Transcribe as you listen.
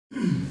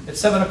It's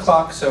 7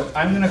 o'clock, so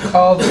I'm going to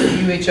call the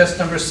UHS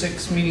number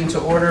 6 meeting to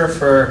order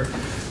for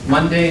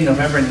Monday,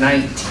 November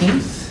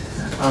 19th.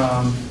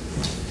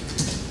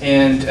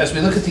 And as we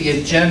look at the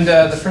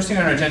agenda, the first thing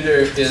on our agenda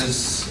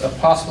is a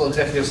possible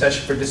executive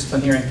session for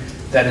discipline hearing.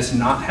 That is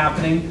not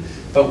happening,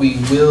 but we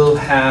will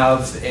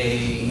have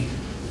a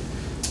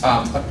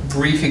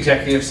brief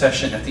executive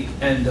session at the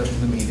end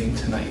of the meeting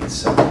tonight.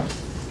 So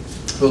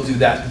we'll do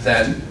that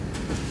then.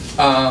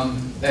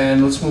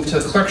 And let's move to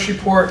the clerk's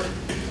report.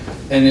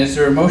 And is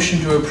there a motion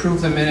to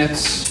approve the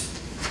minutes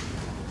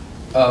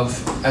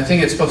of, I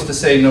think it's supposed to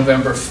say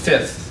November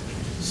 5th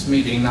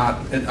meeting,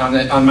 not,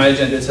 on my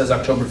agenda it says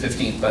October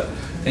 15th, but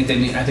I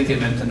think it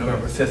meant the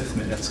November 5th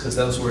minutes because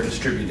those were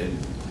distributed.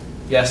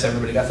 Yes,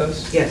 everybody got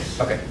those? Yes.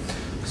 Okay,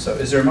 so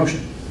is there a motion?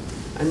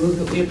 I move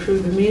that we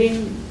approve the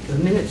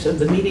minutes of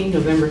the meeting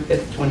November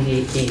 5th,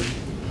 2018.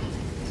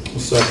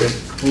 Second.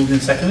 Moved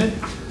and seconded.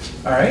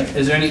 All right,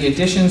 is there any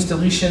additions,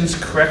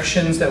 deletions,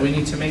 corrections that we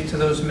need to make to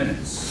those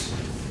minutes?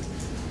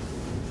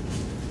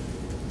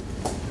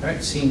 All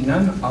right, seeing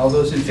none, all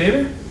those in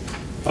favor?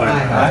 Aye.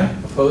 Aye.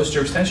 Opposed or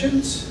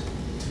abstentions?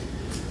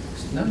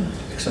 None.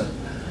 Excellent.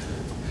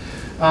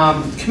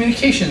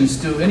 Communications.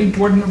 Do any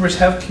board members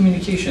have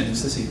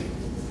communications this evening?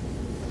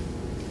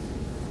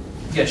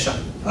 Yes,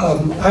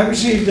 Sean. I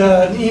received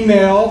an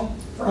email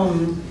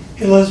from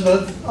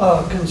Elizabeth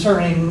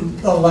concerning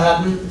the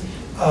Latin.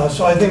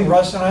 So I think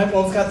Russ and I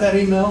both got that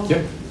email.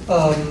 Yep.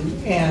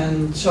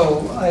 And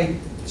so I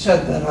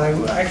said that I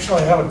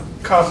actually have a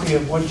copy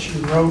of what she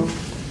wrote.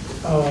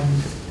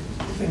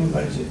 If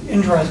anybody's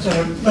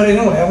interested. But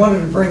anyway, I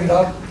wanted to bring it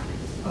up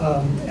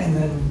and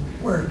then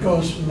where it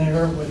goes from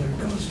there, whether it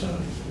goes to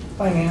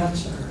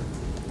finance or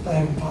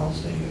planning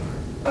policy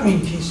or, I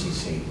mean,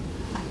 TCC,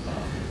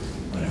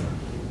 whatever.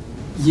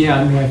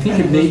 Yeah, I mean, I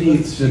think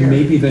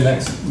maybe the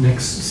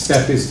next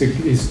step is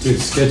to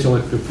schedule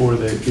it before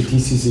the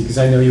TCC, because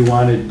I know you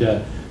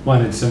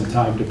wanted some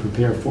time to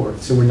prepare for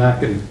it. So we're not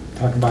going to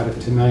talk about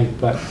it tonight,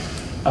 but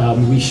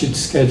we should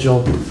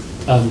schedule.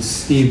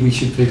 Steve, we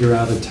should figure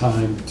out a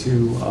time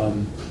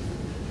to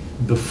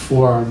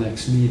before our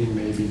next meeting,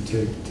 maybe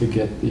to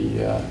get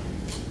the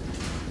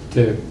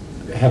to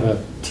have a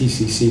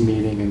TCC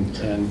meeting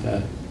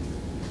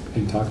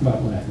and talk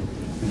about Latin.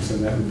 And so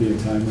that would be a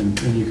time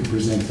when you could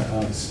present to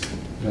us.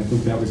 And I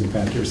think that was in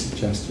fact your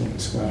suggestion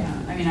as well.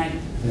 Yeah, I mean, I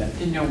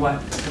didn't know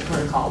what the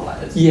protocol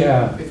was.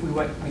 Yeah. If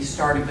we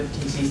started with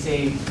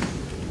TCC,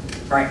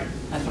 right?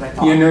 That's what I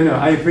thought. Yeah, no,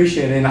 I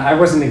appreciate it. And I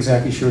wasn't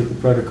exactly sure what the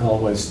protocol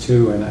was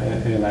too. And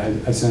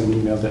I sent an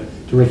email to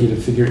Ricky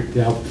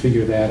to help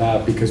figure that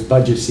out, because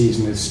budget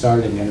season is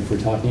starting. And if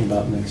we're talking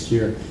about next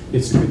year,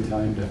 it's a good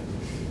time to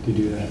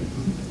do that.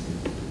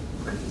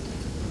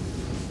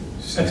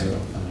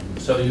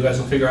 So you guys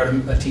will figure out a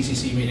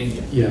TCC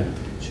meeting? Yeah.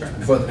 Sure.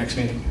 Before the next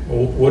meeting.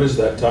 Well, what is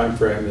that time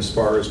frame as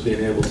far as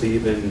being able to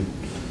even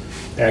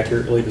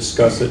accurately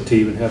discuss it, to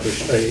even have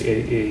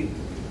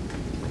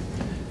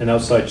an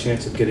outside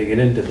chance of getting it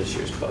into this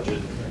year's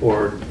budget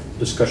or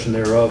discussion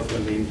thereof? I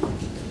mean,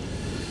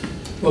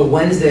 well,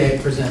 Wednesday I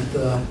present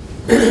the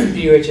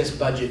BUHS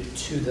budget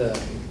to the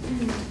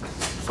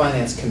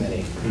Finance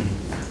Committee.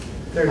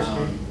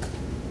 Thursday.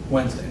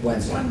 Wednesday.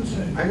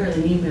 I got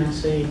an email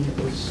saying it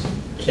was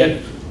Yeah.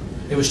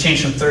 It was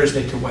changed from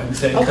Thursday to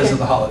Wednesday because Okay. of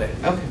the holiday.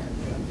 Okay.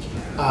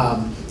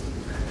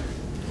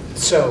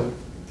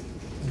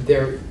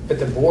 But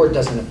the board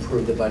doesn't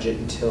approve the budget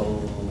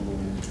until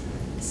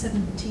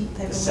 17th,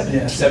 I believe. 17th.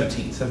 Yeah,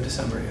 17th of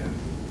December, yeah.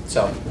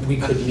 So we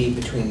could meet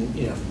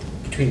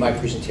between my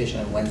presentation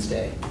on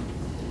Wednesday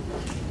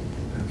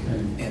Okay.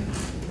 and.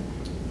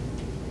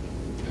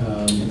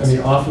 I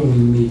mean, often we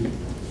meet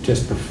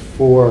just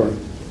before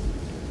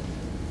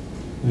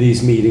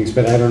these meetings,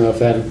 but I don't know if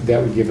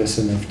that would give us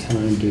enough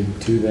time to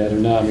do that or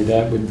not. I mean,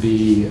 that would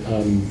be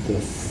the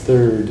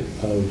 3rd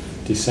of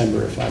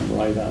December, if I'm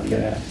right on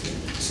that.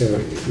 So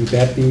would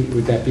that be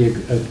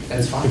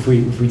That's fine. if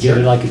we Sure. did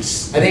it like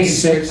it's I think it's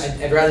 6?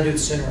 I'd rather do it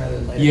sooner rather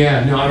than later.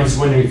 Yeah, no, I was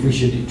wondering if we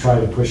should try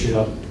to push it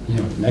up,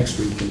 next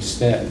week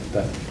instead.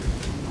 But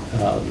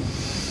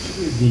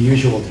the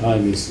usual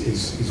time is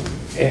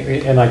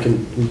and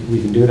we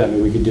can do that. I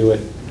mean, we could do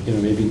it,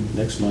 maybe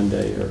next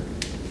Monday or.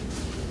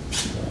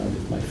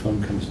 If my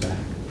phone comes back.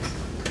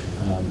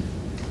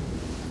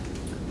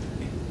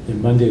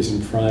 And Mondays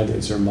and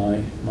Fridays are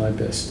my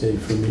best day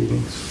for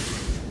meetings.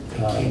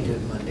 I can't do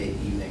it Monday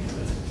evening,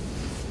 but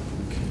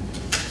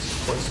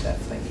what's that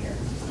thing here?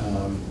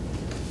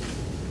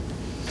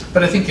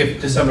 But I think if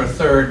December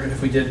 3rd,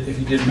 if you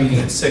did a meeting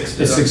at 6,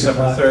 It's 6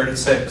 December o'clock. 3rd at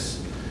 6,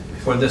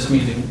 before this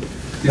meeting,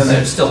 then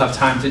they'd still have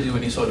time to do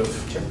any sort of,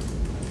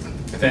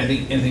 if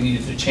anything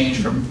needed to change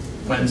from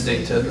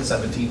Wednesday to the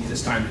 17th,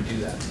 it's time to do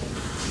that.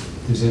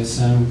 Does that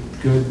sound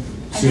good?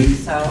 I think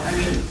so. I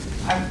mean,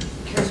 I'm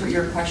curious what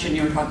your question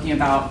you were talking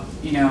about,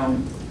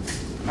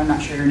 I'm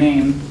not sure your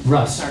name.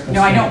 Russ. Sorry.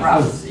 No, I know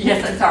Russ.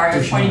 Yes, I'm sorry. I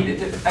was pointing,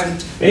 I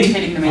was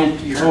indicating the man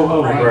to your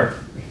right. right.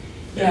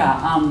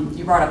 Yeah,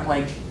 you brought up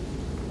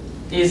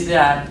is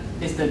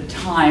the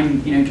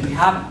time, do we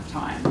have enough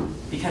time?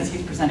 Because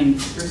he's presenting,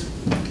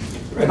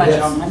 the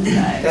budget on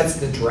Wednesday. That's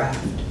the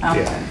draft.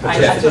 Okay. Yeah.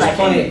 That's what I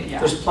figured, yeah.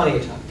 There's plenty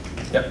of time.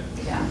 Yep.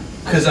 Yeah.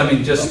 Because, I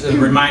mean, just a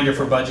reminder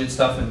for budget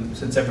stuff, and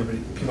since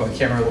people on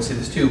camera will see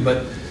this too,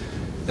 but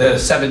the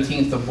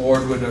 17th, the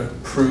board would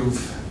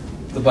approve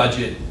the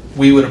budget,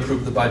 we would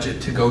approve the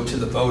budget to go to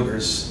the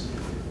voters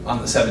on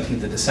the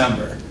 17th of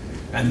December.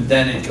 And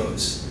then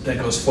that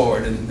goes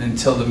forward, and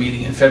until the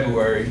meeting in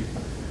February,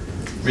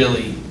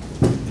 really,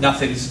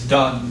 nothing's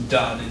done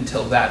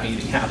until that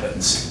meeting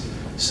happens.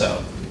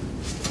 So,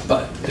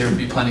 but there would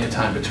be plenty of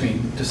time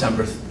between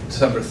December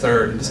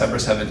 3rd and December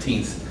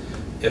 17th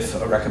if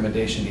a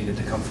recommendation needed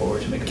to come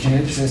forward to make a Can I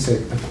change. just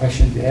ask a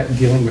question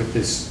dealing with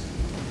this,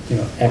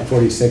 Act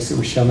 46 that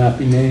we shall not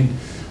be named?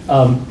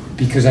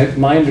 Because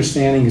my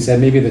understanding is that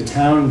maybe the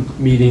town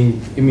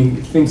meeting, I mean,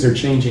 things are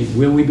changing.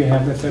 Will we be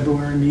having a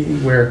February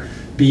meeting where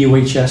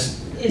BUHS,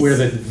 where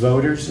the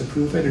voters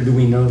approve it, or do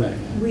we know that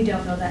yet? We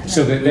don't know that yet.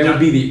 So that would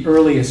be the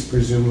earliest,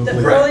 presumably.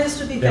 The earliest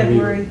would be that we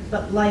February,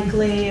 but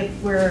likely if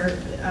we're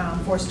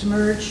forced to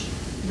merge,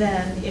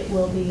 then it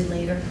will be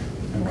later,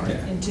 or Okay.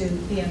 into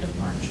the end of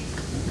March.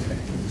 Okay.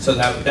 So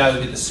that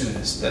would be the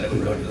soonest that it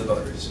would go to the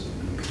voters.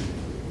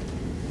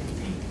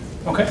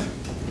 Okay,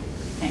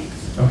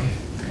 Thanks. Okay.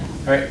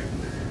 all right.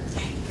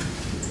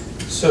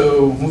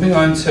 So moving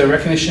on to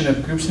recognition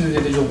of groups and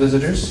individual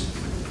visitors.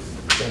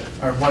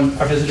 Our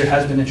visitor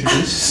has been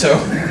introduced, so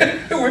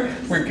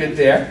we're good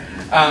there.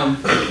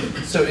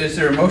 So is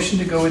there a motion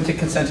to go into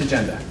consent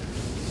agenda?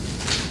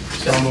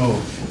 So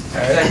moved.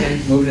 All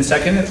right, moved and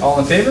seconded, all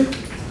in favor?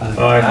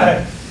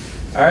 Aye.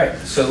 All right,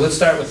 so let's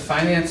start with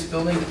finance,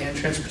 building, and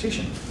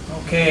transportation.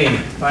 Okay,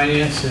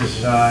 finance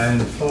is in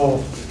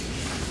full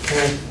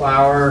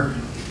flower,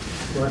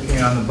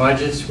 working on the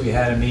budgets. We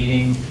had a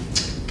meeting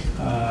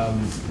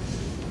on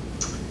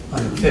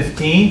the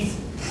 15th,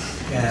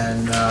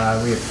 and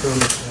we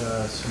approved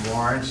some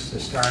warrants to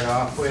start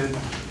off with,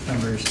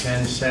 numbers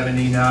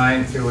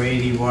 1079 through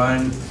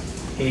 81,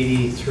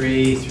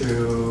 83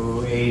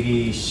 through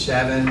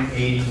 87,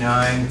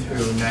 89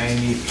 through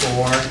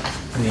 94,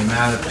 in the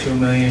amount of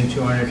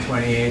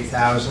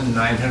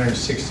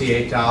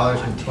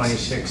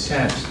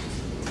 $2,228,968.26.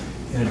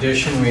 In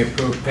addition, we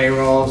approved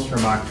payrolls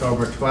from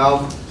October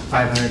 12th,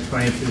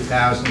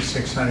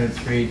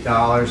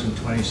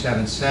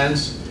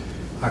 $522,603.27.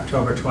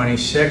 October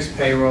 26th,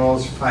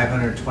 payrolls,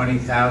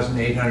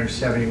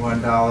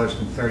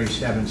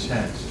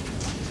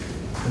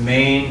 $520,871.37. The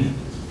main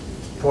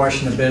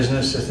portion of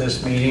business at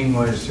this meeting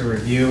was to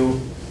review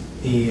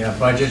the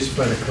budgets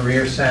for the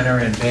Career Center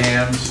and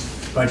BAM's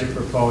budget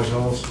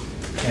proposals,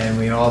 and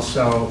we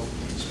also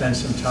spent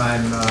some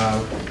time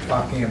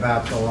talking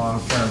about the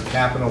long-term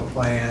capital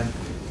plan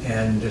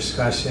and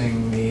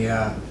discussing the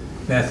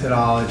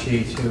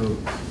methodology to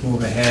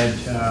move ahead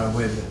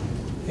with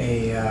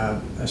a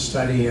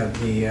study of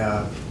the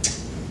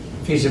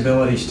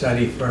feasibility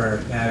study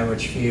for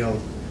Matowich Field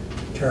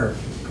turf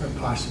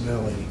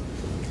possibility.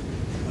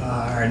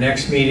 Our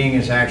next meeting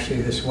is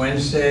actually this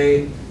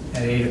Wednesday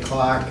at 8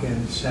 o'clock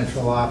in the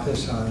central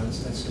office.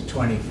 That's the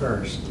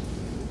 21st.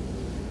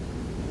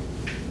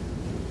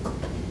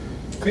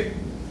 Great.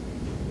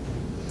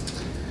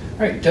 All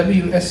right,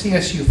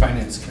 WSESU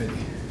Finance Committee.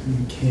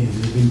 Okay,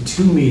 there have been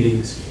 2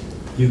 meetings.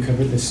 You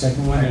covered the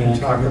second one? I and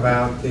can talk covered-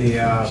 about the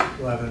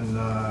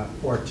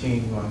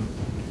 11-14 one.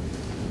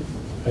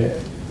 Do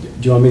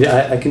you want me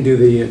to, I can do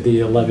the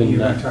 11, You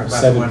want to talk about the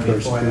 7 one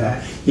first. before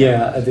that?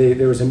 Yeah,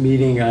 there was a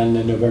meeting on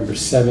November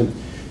 7th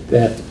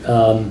that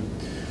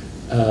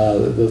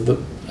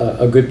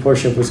a good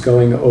portion was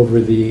going over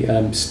the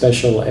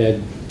special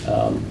ed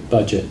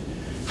budget.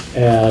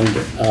 And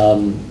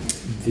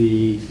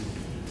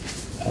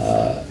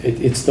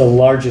it's the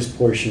largest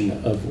portion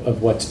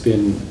of what's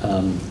been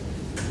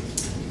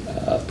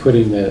put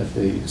in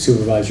the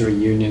supervisory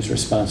union's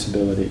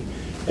responsibility.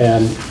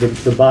 And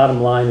the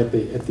bottom line at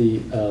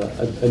the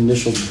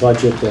initial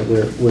budget that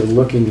we're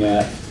looking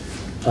at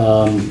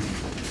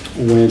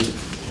went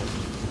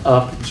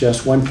up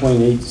just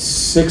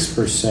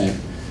 1.86%,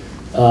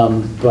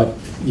 but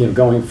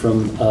going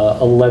from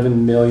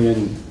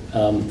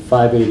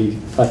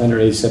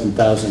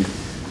 11,587,000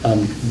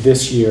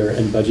 this year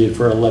and budgeted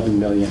for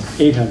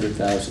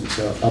 11,800,000,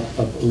 so up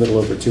a little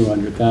over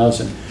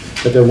 200,000.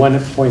 But the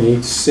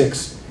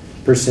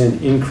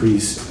 1.86%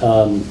 increase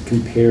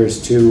compares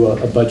to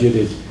a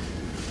budgeted,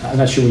 I'm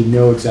not sure we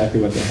know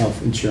exactly what the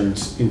health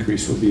insurance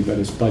increase will be, but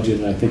it's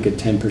budgeted, I think, at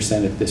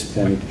 10% at this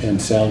point,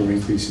 and salary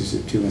increases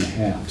at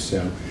 2.5%.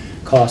 So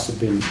costs have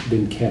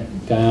been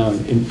kept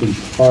down in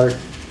part.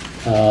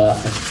 I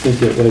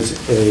think it was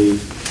a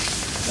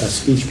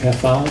speech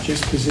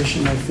pathologist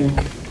position, I think,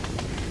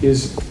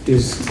 is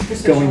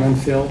going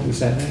unfilled. Is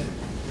that it?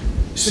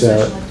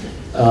 So,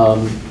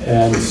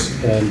 and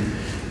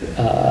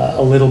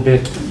a little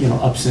bit,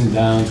 ups and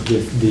downs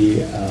with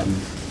the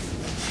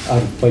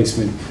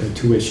out-of-placement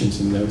tuitions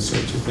and those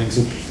sorts of things.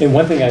 And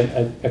one thing,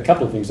 a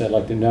couple of things I'd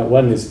like to note.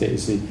 One is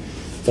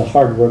the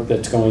hard work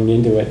that's going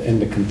into it and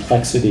the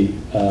complexity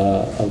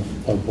of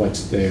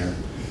what's there.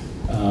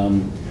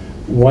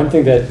 One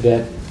thing that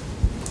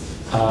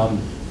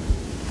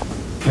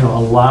you know, a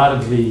lot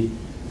of the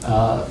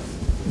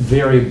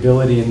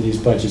variability in these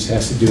budgets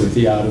has to do with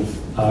the out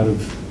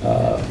of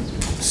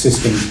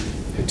system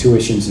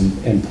tuitions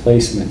and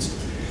placements.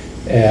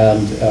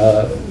 And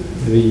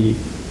the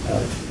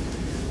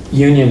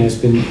union has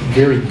been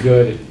very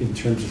good in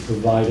terms of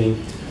providing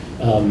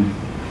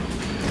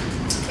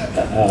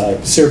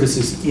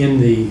services in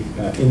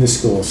the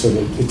school, so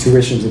the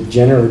tuitions have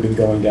generally been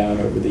going down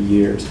over the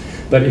years.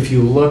 But if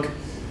you look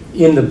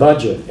in the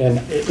budget, and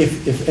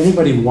if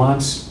anybody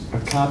wants a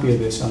copy of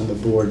this on the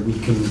board, we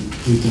can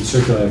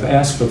circulate. I've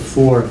asked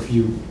before if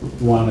you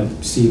want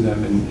to see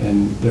them,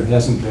 and there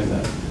hasn't been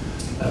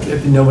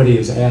nobody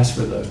has asked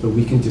for those, but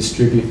we can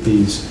distribute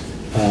these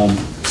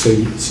so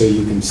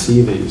you can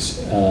see these.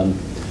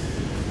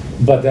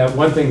 But that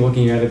one thing,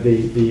 looking at it,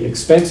 the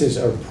expenses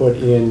are put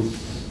in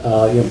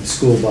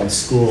school by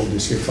school,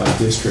 district by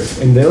district,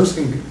 and those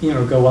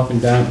can go up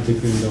and down,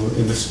 particularly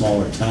in the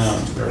smaller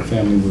towns where a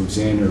family moves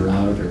in or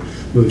out or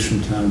moves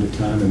from town to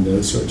town and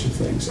those sorts of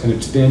things. And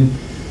it's been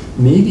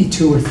maybe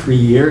 2 or 3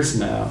 years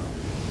now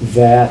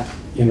that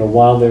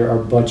while there are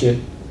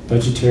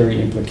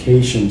budgetary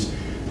implications,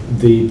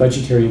 the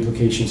budgetary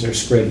implications are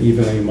spread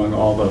evenly among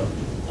all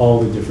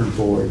the different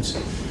boards,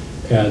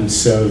 and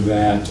so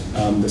that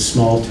the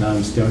small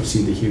towns don't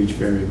see the huge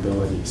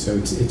variability. So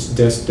it's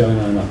just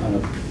done on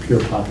a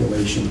pure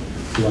population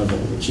level,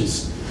 which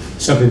is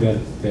something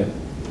that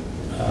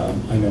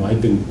I know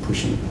I've been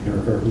pushing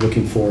or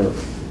looking for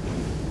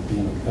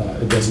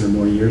a dozen or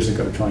more years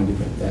ago, trying to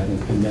get that,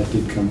 and that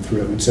did come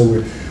through. And so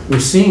we're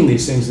seeing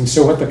these things. And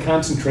so what the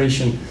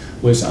concentration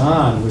was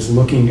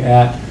looking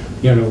at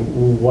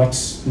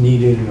what's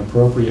needed and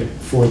appropriate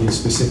for these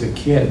specific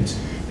kids,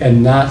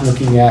 and not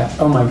looking at,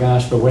 oh my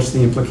gosh, but what's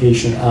the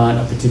implication on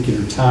a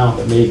particular town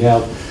that may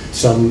have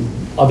some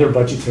other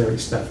budgetary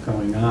stuff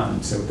going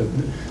on. So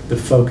the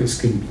focus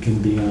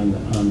can be on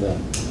the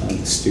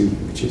student,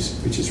 which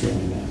is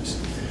really nice.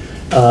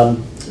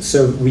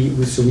 So we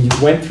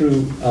went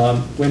through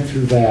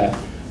that,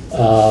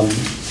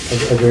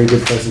 a very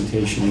good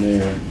presentation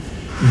there.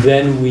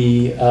 Then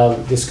we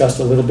discussed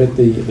a little bit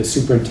the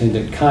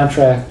superintendent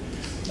contract,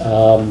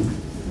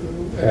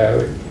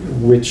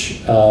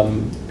 which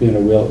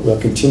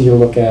we'll continue to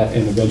look at,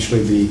 and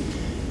eventually the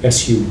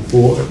SU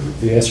board,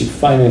 the SU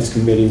Finance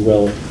Committee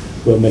will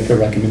make a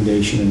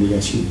recommendation, and the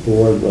SU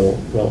board will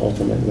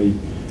ultimately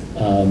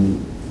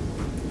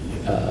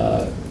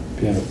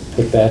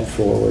put that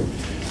forward.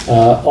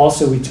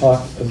 Also, we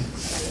talked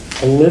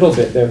a little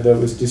bit that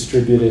was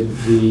distributed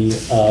the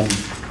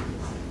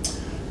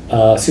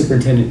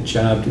superintendent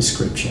job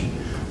description,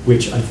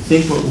 which I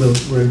think what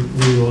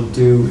we will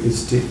do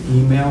is to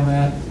email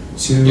that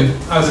to. Yep,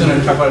 I was going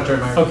to talk about it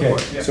during my report. Okay,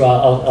 Yep. so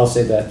I'll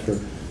say that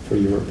for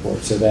your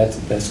report. So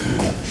that's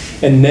coming up.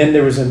 And then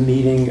there was a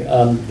meeting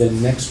the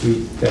next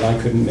week that I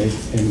couldn't make,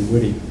 and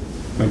Woody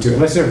went to.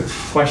 Unless there are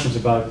questions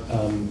about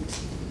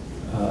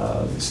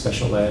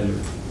special ed or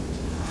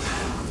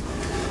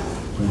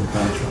the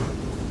contract.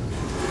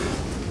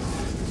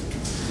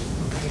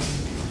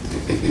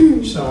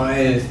 So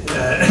I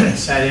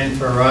sat in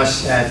for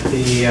Russ at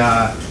the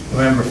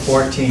November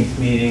 14th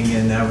meeting,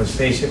 and that was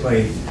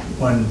basically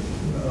one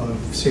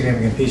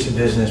significant piece of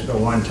business, but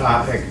one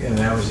topic, and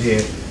that was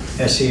the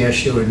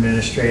SESU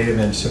administrative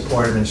and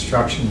supportive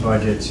instruction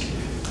budgets.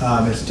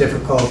 It's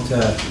difficult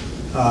to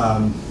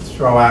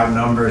throw out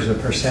numbers, a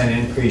percent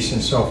increase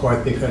and so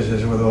forth, because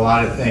as with a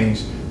lot of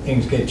things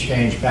get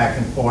changed back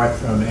and forth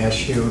from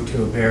SU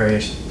to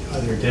various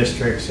other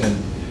districts. And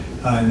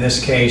in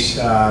this case,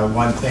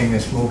 one thing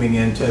that's moving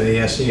into the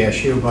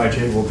SESU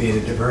budget will be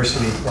the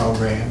diversity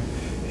program,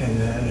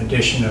 and an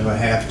addition of a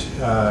half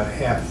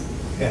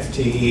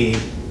FTE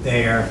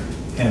there,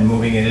 and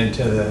moving it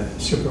into the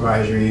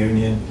supervisory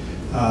union.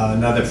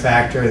 Another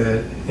factor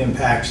that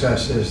impacts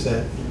us is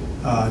that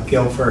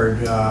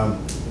Guilford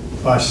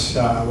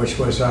BUHS, which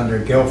was under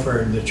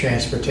Guilford, the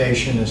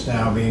transportation is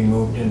now being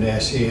moved into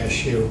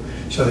SESU.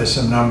 So there's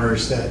some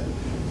numbers that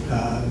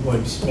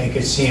would make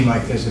it seem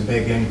like there's a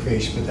big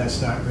increase, but that's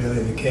not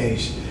really the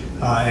case.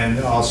 And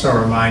also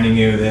reminding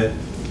you that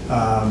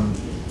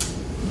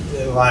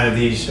a lot of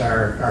these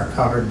are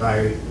covered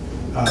by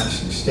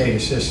state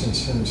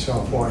assistance and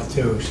so forth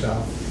too.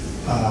 So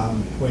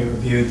we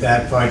reviewed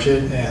that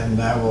budget, and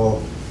that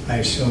will, I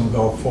assume,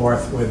 go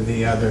forth with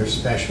the other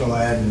special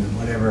ed and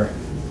whatever.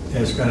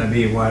 There's going to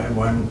be at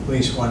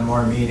least one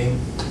more meeting,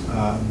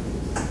 the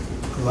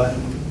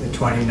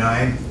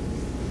 29th,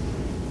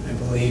 I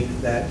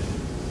believe that.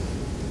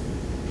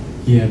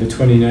 Yeah, the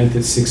 29th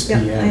at 6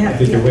 p.m. Yeah, I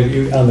think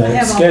on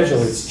the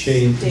schedule it's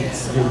changed.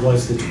 Dates. It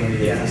was the 28th.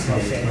 Yeah,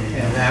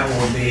 and that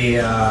will be,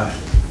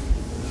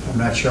 I'm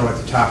not sure what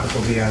the topic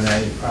will be on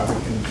that. You probably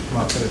can come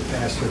up with it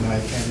faster than I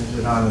can. Is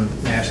it on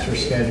the master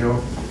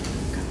schedule?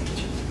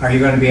 Are you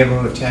going to be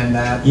able to attend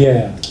that?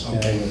 Yeah,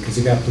 Okay. because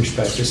it got pushed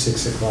back to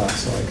 6 o'clock,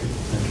 so I can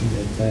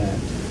get that.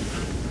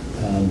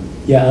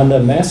 Yeah, on the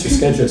master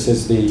schedule it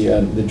says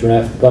the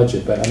draft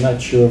budget, but I'm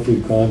not sure if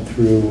we've gone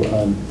through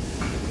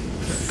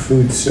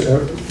food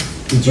service.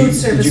 Food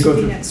service will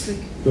be next week.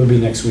 It'll be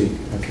next week,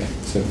 okay,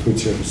 so food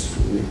service.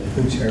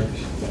 Food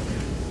service.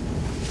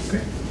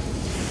 Great.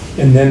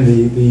 And then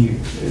the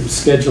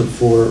schedule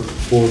for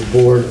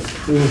board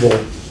approval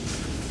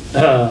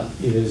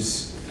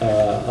is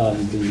on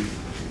the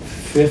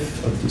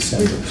 5th of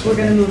December. We're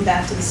going to move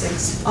that to the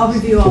 6th. I'll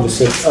review all To the the 6th,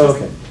 dates. oh,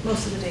 okay,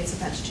 Most of the dates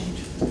have had to change.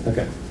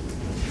 okay.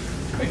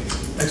 Great.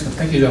 Excellent,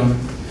 thank you, gentlemen.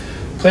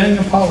 Planning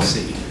and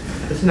policy,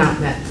 It's not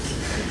met.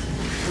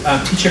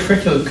 teacher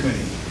curriculum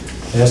committee.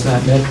 It has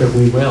not met, but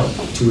we will,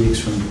 2 weeks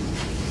from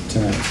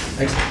tonight.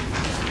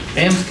 Excellent.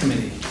 AMS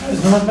committee,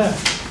 It's not bad.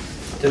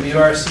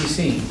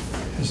 WRCC.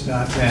 It's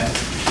not met.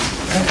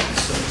 Alright,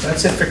 so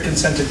that's it for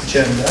consent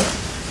agenda.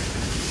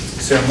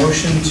 Is there a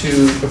motion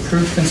to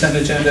approve consent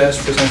agenda as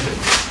presented?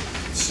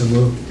 So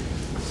moved.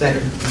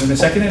 Second. Moved and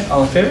seconded,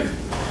 all in favor?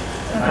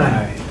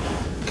 Aye.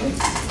 Okay.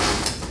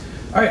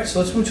 All right, so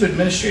let's move to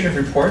administrative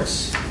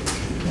reports.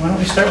 Why don't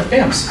we start with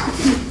Pam's?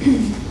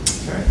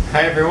 All right.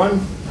 Hi,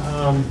 everyone.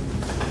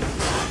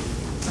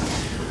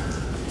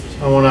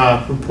 I want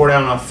to report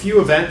out on a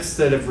few events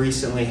that have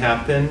recently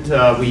happened.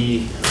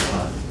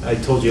 I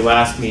told you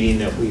last meeting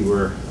that we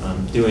were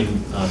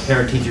doing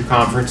parent-teacher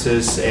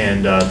conferences,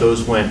 and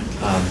those went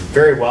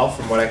very well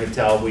from what I could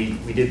tell. We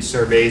did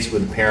surveys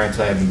with parents.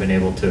 I haven't been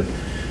able to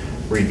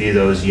review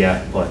those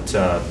yet, but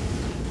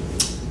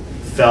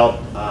felt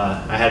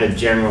I had a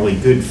generally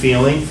good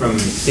feeling from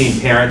seeing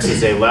parents as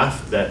they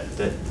left that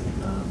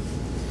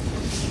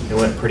it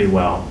went pretty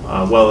well,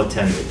 well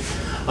attended.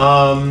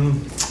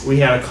 We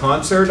had a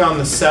concert on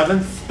the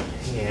 7th,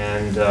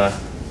 and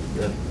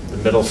the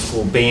middle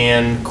school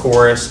band,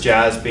 chorus,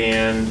 jazz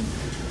band,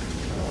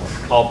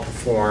 all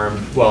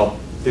performed. Well,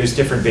 there's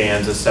different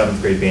bands, a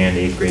 7th grade band,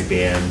 8th grade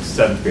band,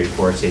 7th grade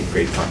chorus, 8th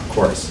grade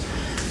chorus.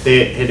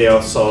 They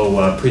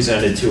also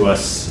presented to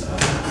us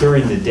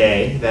during the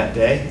day, that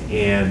day,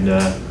 and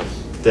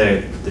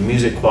the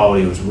music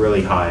quality was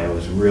really high. I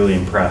was really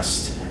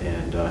impressed,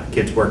 and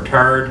kids worked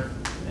hard,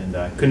 and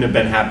couldn't have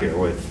been happier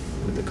with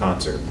the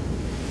concert.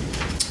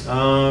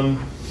 And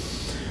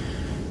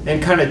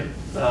kind of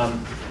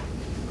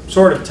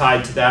sort of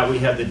tied to that, we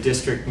had the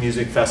District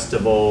Music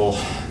Festival.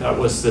 That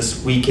was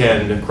this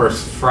weekend. Of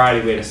course,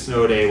 Friday we had a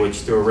snow day,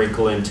 which threw a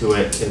wrinkle into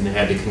it, and they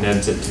had to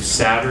condense it to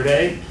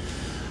Saturday.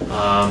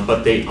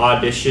 But they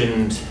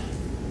auditioned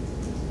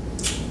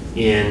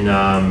in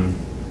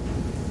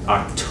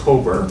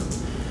October,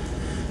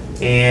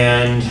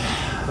 and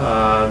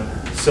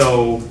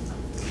so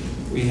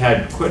we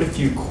had quite a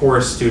few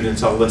chorus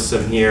students. I'll list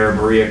them here: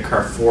 Maria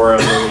Carfora,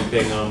 Lily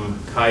Bingham,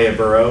 Kaya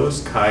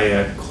Burrows,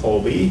 Kaya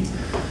Colby,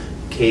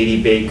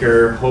 Katie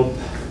Baker, Hope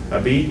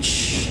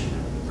Beach,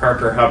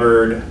 Parker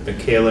Hubbard,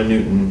 Michaela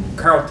Newton,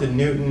 Carlton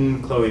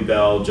Newton, Chloe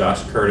Bell,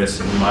 Josh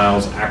Curtis, and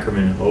Miles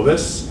Ackerman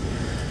Hovis.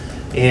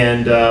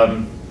 And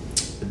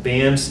the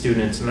band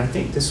students, and I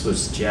think this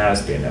was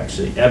jazz band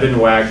actually, Evan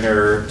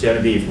Wagner,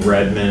 Genevieve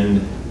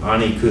Redmond,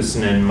 Ani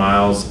Kusanen,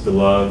 Miles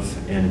Belove,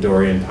 and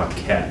Dorian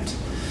Paquette.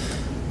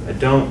 I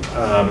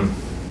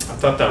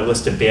thought that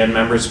list of band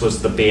members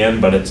was the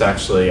band, but it's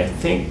actually, I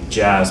think,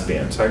 jazz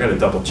band. So I got to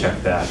double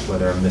check that,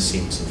 whether I'm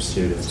missing some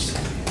students.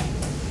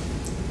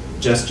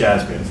 Just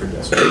jazz band for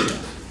just jazz.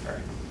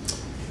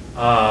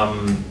 All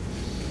right.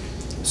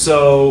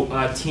 So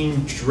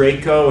Team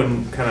Draco,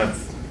 and kind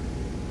of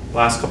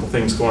last couple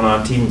things going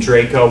on. Team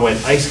Draco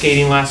went ice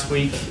skating last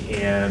week,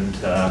 and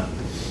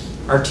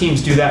our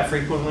teams do that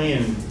frequently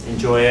and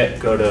enjoy it.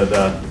 Go to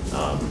the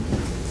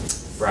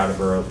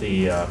Brattleboro,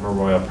 the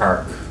Memorial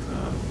Park,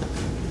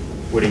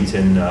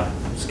 Whittington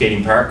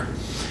Skating Park.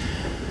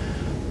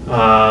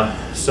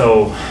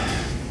 So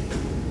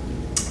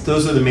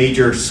those are the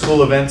major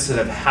school events that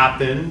have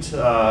happened.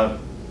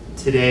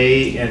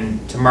 Today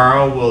and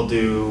tomorrow we'll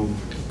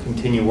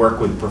continue work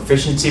with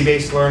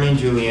proficiency-based learning.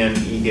 Julianne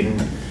Egan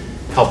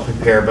helped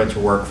prepare a bunch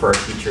of work for our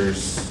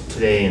teachers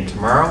today and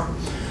tomorrow.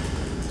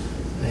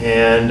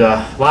 And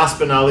last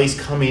but not least,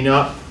 coming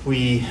up,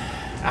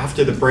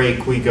 after the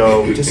break, we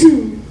go,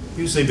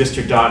 usually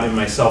Mr. Dotton and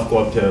myself go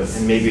up to,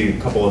 and maybe a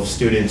couple of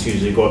students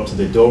usually go up to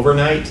the Dover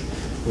night,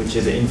 which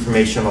is an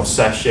informational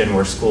session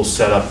where schools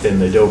set up in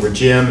the Dover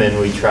gym, and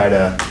we try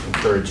to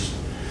encourage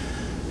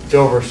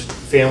Dover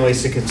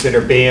families to consider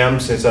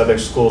BAMs. There's other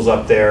schools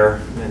up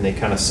there, and they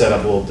kind of set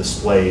up little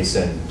displays,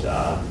 and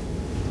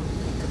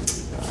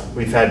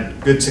we've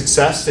had good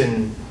success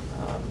in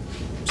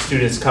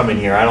students coming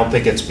here. I don't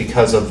think it's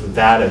because of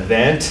that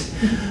event.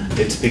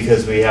 It's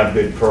because we have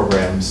good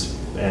programs,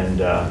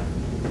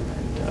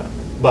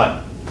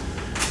 but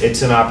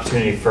it's an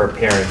opportunity for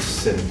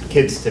parents and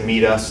kids to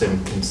meet us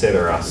and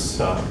consider us.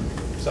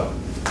 So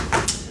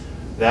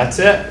that's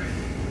it.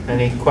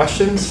 Any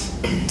questions?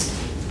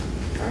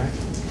 All right,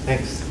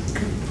 thanks.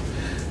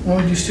 What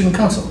would you student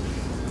council?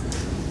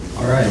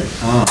 All right.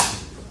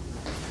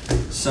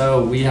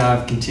 So we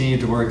have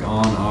continued to work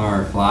on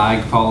our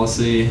flag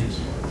policy.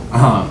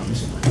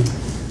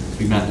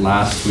 We met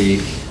last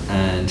week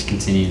and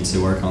continued to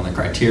work on the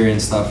criteria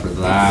and stuff for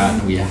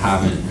that. We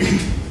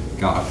haven't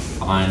got a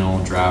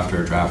final draft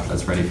or a draft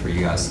that's ready for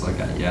you guys to look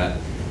at yet.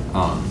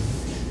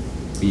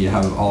 we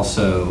have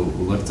also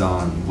looked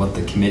on what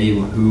the committee,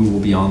 who will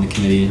be on the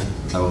committee,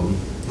 that will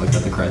look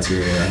at the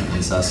criteria and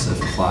assess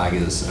if a flag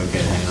is okay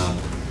to hang up.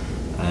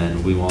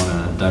 And we want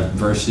a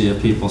diversity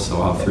of people, so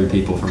we'll have 3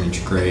 people from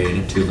each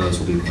grade. 2 of those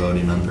will be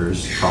voting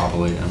members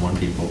probably, and 1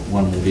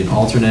 will be an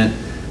alternate.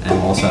 And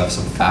we'll also have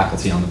some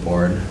faculty on the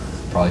board,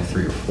 probably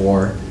 3 or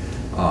 4.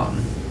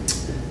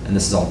 And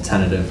this is all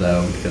tentative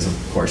though, because of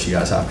course you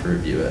guys have to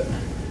review it.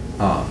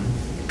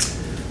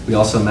 We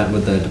also met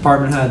with the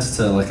department heads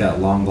to look at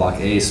long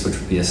block ACE, which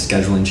would be a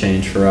scheduling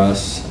change for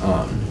us.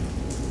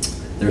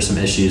 There's some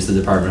issues the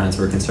department heads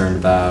were concerned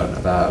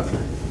about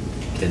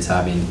kids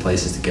having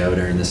places to go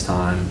during this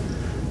time.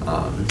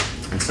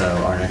 And so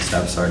our next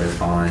steps are to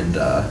find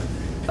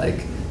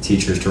like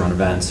teachers to run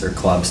events or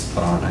clubs to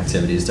put on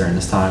activities during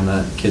this time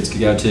that kids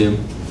could go to.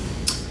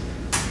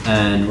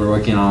 And we're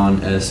working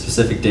on a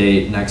specific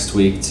date next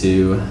week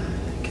to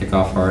kick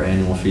off our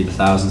annual Feed the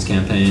Thousands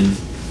campaign.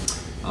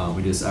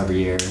 We do this every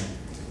year,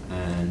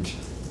 and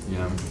you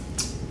know,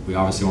 we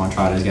obviously want to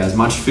try to get as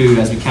much food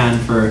as we can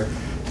for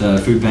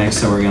the food bank,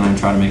 so we're going to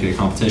try to make it a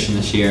competition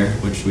this year,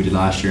 which we did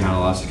last year and had a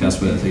lot of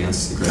success with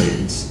against the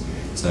grades.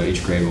 So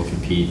each grade will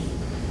compete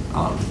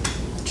to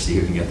see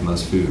who can get the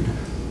most food.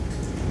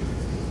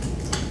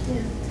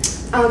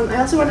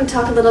 I also want to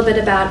talk a little bit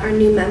about our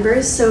new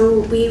members. So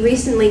we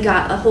recently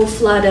got a whole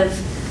flood of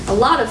a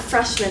lot of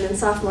freshmen and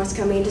sophomores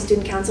coming into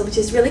student council, which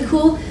is really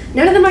cool.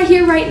 None of them are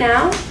here right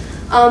now,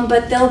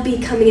 but they'll be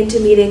coming into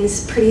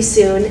meetings pretty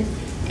soon,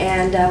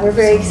 and we're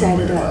very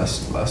excited about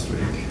last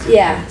week.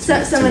 Yeah,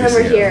 so some of them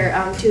were here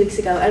 2 weeks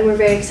ago, and we're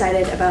very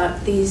excited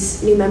about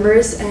these new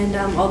members and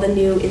all the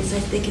new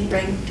insights they can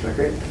bring to our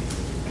group.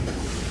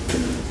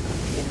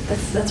 Yeah,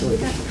 that's what we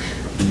got.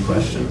 Any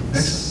questions?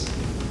 Excellent.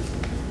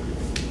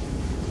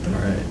 All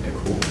right,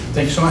 cool.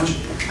 Thank you so much.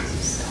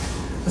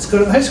 Let's go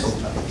to the high school.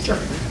 Sure.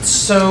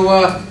 So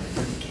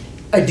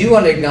I do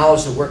want to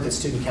acknowledge the work that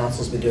Student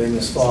Council's been doing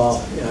this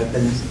fall. You know, I've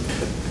been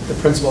the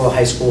principal of the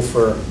high school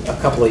for a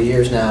couple of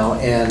years now,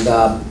 and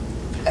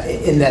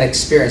in that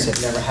experience,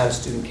 I've never had a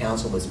student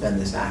council that's been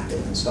this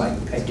active, and so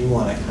I do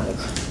want to kind of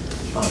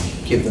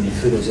give them the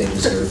kudos they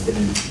deserve. They've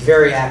been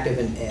very active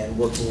and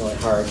working really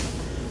hard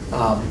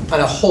on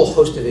a whole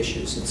host of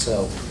issues, and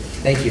so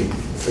thank you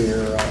for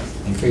your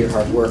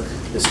hard work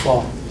this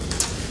fall.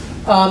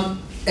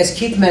 As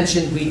Keith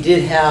mentioned, we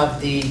did have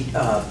the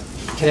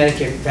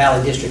Connecticut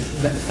Valley District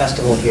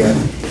Festival here,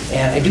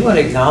 and I do want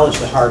to acknowledge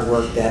the hard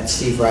work that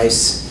Steve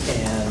Rice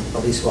and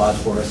Elise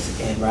Wadsworth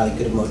and Riley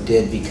Goodemo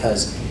did,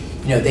 because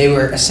you know, they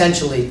were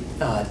essentially,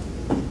 I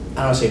don't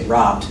want to say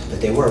robbed,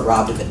 but they were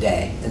robbed of a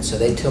day. And so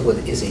they took what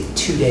is a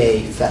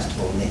 2-day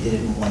festival, and they did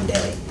it in 1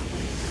 day.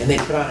 And they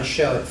put on a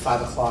show at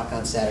 5 o'clock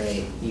on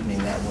Saturday evening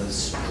that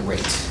was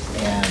great.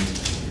 And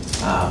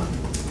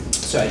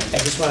so I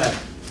just want to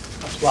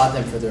applaud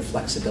them for their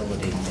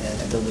flexibility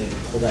and ability to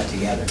pull that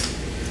together.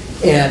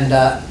 And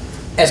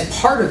as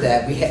part of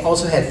that, we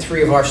also had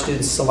 3 of our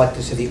students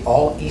selected to the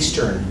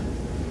All-Eastern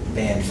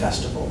Band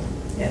Festival.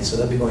 And so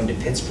they'll be going to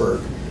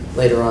Pittsburgh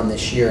later on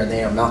this year, and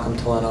they are Malcolm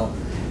Toleno,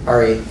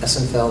 Ari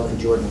Essenfeld, and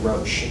Jordan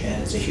Roach.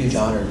 And it's a huge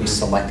honor to be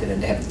selected, and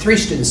to have 3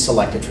 students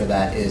selected for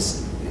that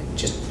is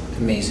just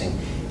amazing.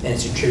 And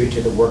it's a tribute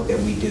to the work that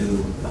we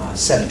do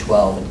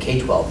 7-12 and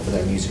K-12 for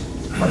their music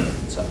department.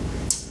 So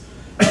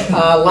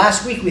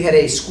last week we had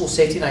a school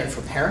safety night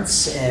for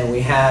parents, and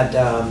we had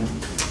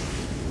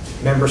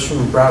members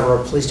from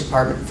Brattleboro Police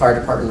Department, Fire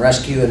Department,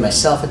 Rescue, and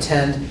myself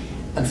attend.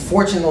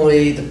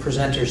 Unfortunately, the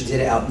presenters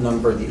did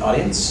outnumber the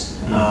audience,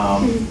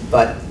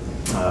 but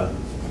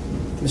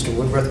Mr.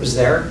 Woodworth was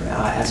there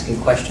asking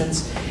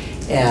questions,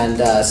 and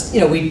you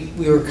know, we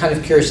were kind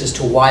of curious as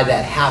to why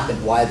that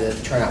happened, why the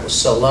turnout was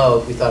so low.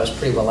 We thought it was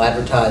pretty well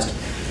advertised.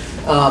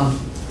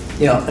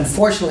 You know,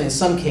 unfortunately, in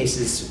some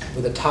cases,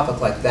 with a topic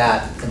like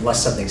that,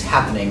 unless something's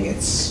happening,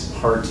 it's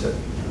hard to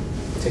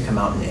come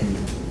out and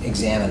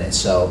examine it.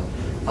 So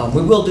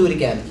we will do it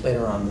again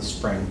later on this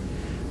spring.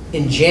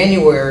 In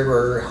January,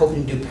 we're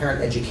hoping to do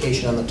parent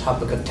education on the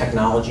topic of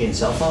technology and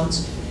cell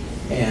phones,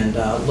 and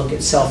look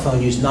at cell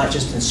phone use not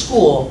just in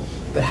school,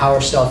 but how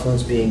are cell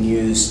phones being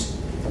used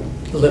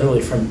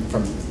literally from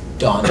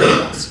dawn to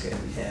dusk,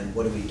 and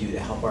what do we do to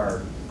help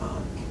our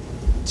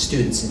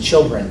students and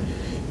children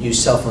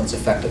use cell phones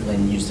effectively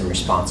and use them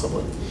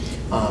responsibly.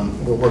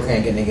 We're working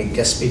on getting a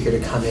guest speaker to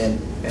come in,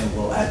 and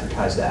we'll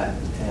advertise that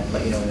and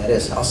let you know when that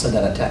is. I'll send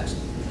out a text.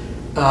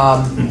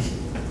 All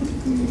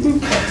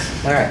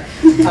right.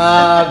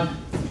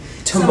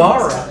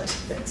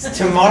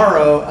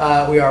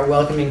 Tomorrow we are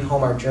welcoming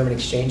home our German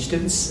exchange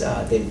students.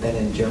 They've been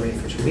in Germany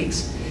for 2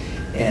 weeks,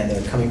 and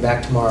they're coming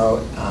back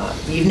tomorrow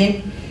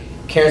evening.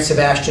 Karen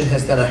Sebastian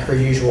has done her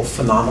usual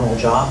phenomenal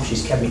job.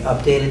 She's kept me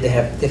updated.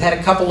 They've had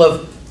a couple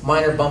of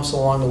minor bumps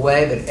along the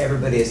way, but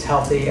everybody is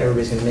healthy.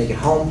 Everybody's going to make it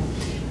home,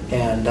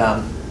 and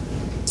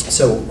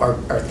so our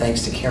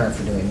thanks to Karen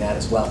for doing that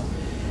as well.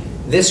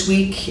 This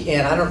week,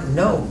 and I don't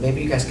know,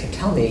 maybe you guys can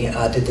tell me,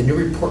 did the new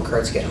report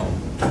cards get home?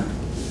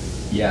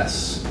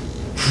 Yes.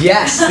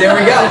 Yes, there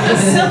we go.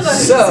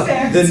 So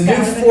the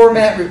new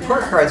format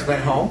report cards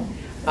went home.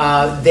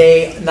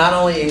 They not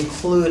only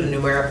include a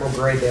numerical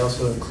grade, they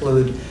also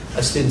include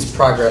a student's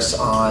progress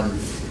on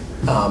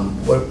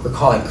what we're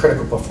calling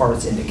critical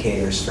performance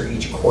indicators for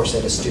each course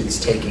that a student's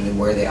taking and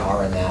where they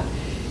are in that.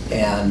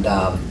 And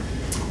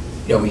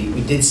you know,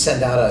 we did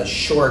send out a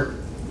short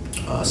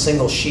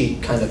single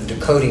sheet kind of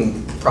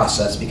decoding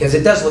process because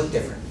it does look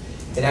different.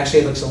 It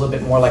actually looks a little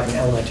bit more like an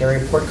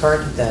elementary report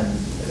card than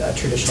a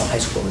traditional high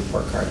school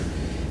report card.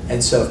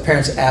 And so if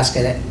parents ask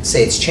and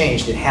say it's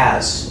changed, it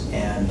has.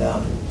 And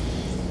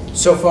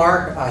so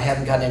far, I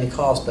haven't gotten any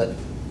calls, but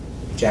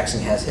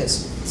Jackson has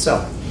his. So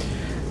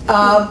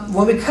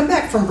when we come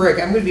back from break,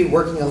 I'm going to be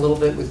working a little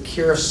bit with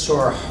Kira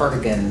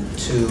Sora-Hartigan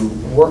to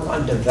work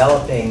on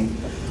developing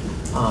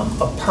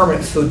a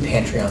permanent food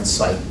pantry on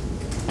site.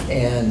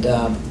 And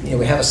you know,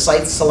 we have a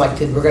site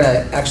selected. We're going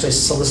to actually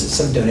solicit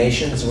some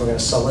donations, and we're going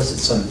to solicit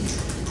some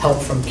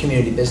help from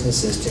community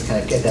businesses to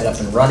kind of get that up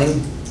and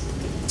running.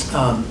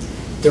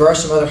 There are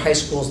some other high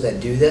schools that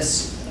do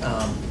this,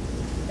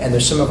 and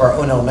there's some of our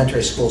own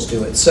elementary schools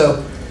do it.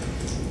 So,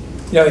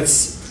 you know,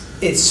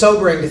 it's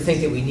sobering to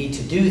think that we need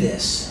to do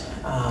this.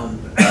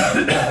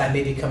 I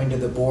may be coming to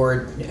the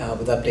board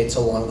with updates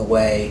along the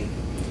way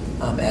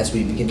as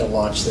we begin to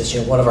launch this.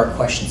 You know, one of our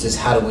questions is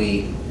how do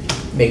we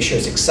make sure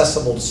it's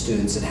accessible to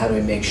students, and how do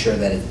we make sure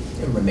that it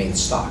remains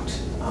stocked?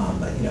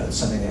 You know, it's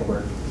something that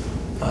we're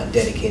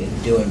dedicated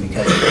to doing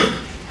because,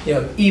 you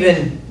know,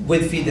 even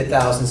with Feed the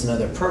Thousands and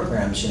other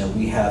programs, you know,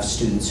 we have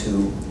students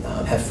who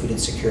have food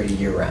insecurity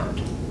year-round,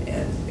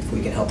 and if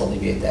we can help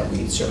alleviate that,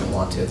 we certainly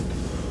want to.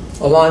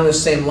 Along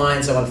those same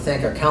lines, I want to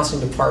thank our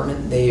counseling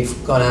department. They've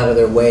gone out of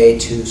their way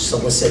to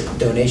solicit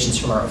donations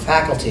from our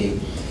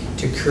faculty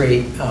to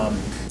create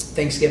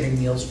Thanksgiving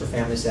meals for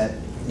families that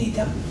need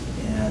them.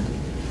 And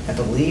I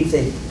believe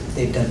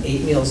they've done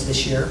 8 meals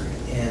this year,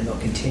 and they'll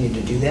continue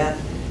to do that.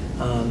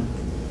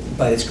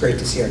 But it's great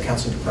to see our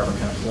counseling department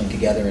kind of pulling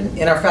together,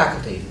 and our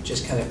faculty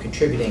just kind of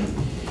contributing.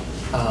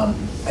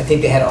 I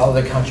think they had all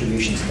their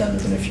contributions done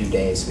within a few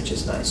days, which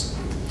is nice.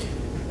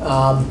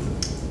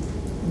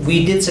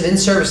 We did some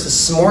in-service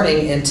this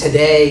morning, and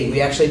today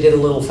we actually did a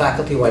little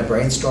faculty-wide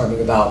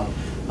brainstorming about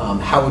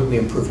how would we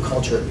improve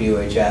culture at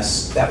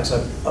BUHS. That was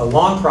a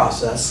long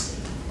process,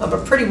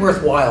 but pretty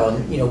worthwhile.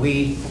 And you know,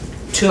 we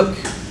took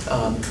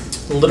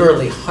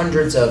literally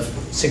hundreds of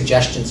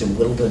suggestions and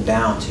whittled them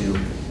down to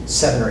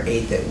 7 or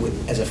 8 that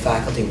as a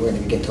faculty we're going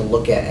to begin to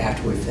look at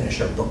after we finish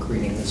our book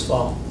reading this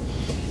fall.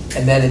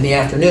 And then in the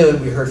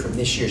afternoon, we heard from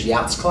this year's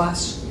YATS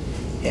class.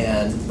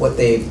 And what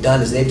they've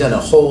done is they've done a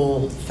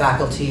whole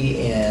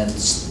faculty and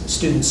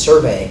student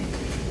survey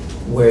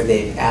where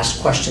they've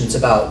asked questions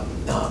about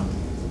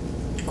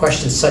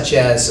questions such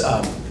as,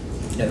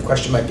 you know, the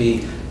question might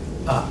be,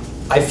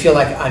 I feel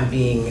like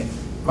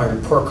my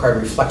report card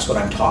reflects what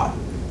I'm taught.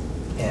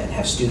 And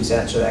have students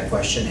answer that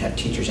question, have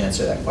teachers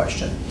answer that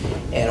question.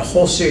 And a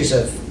whole series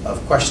of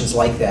questions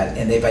like that.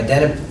 And they've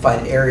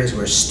identified areas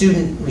where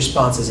student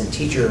responses and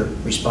teacher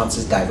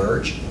responses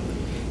diverge.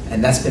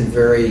 And that's been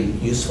very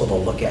useful to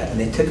look at. And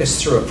they took us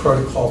through a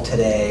protocol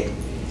today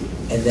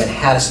and then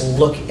had us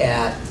look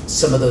at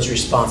some of those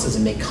responses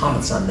and make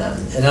comments on them.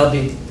 And that'll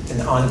be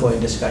an ongoing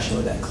discussion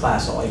with that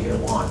class all year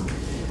long.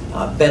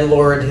 Ben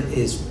Lord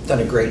has done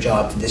a great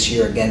job this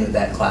year again with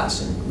that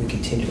class, and we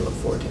continue to look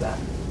forward to that.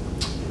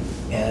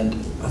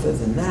 And other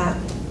than that,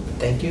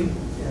 thank you,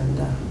 and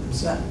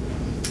that's that.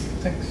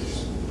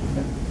 Thanks.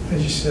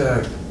 Just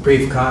a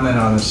brief comment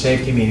on the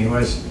safety meeting.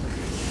 Would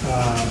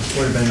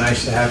have been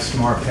nice to have some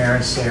more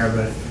parents there,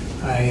 but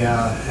I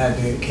had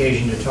the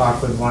occasion to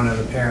talk with one of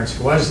the parents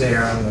who was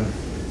there on the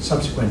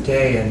subsequent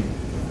day, and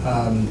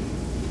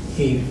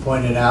he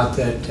pointed out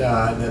that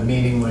the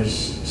meeting was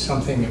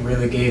something that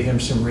really gave him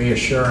some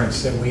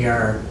reassurance that we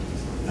are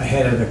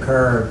ahead of the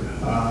curve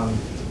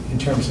in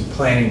terms of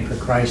planning for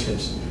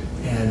crisis.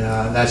 And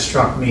that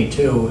struck me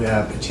too,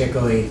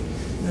 particularly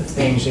the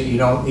things that you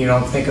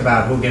don't think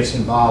about who gets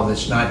involved.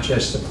 It's not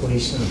just the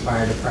police and the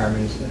fire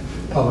department, it's the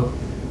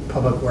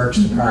public works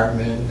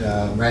department,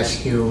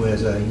 rescue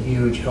is a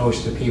huge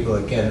host of people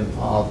that get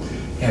involved.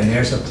 And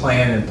there's a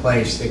plan in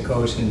place that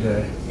goes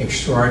into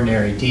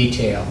extraordinary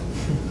detail.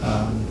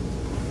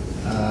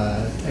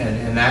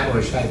 And that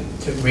was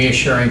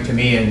reassuring to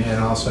me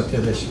and also to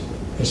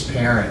this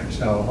parent.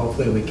 So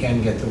hopefully we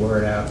can get the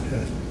word out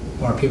to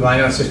more people. I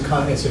know it's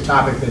a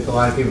topic that a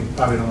lot of people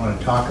probably don't want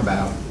to talk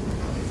about,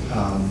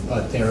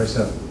 but there is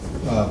a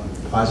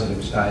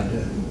positive side to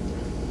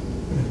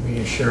the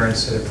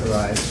reassurance that it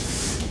provides.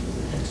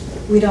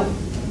 We don't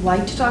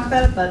like to talk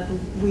about it, but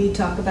we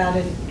talk about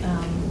it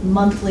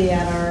monthly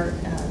at our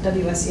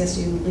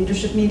WSESU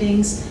leadership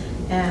meetings,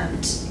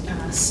 and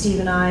Steve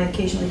and I,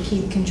 occasionally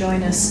Keith can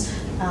join us.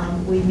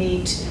 We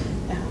meet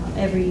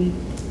every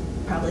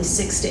probably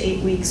 6 to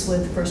 8 weeks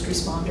with first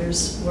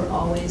responders. We're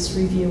always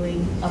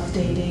reviewing,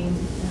 updating,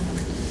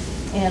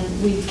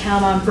 and we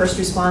count on first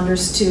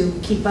responders to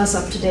keep us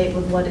up to date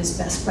with what is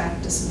best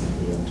practice in the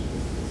field.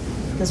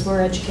 Because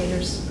we're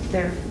educators,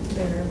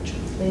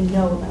 they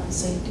know about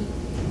safety.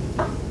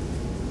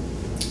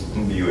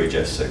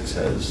 BUHS 6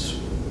 has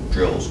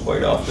drills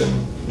quite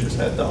often. Just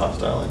had the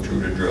hostile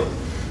intruder drill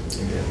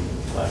again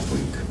last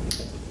week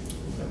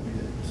that we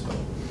did, so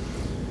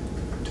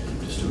to keep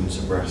the students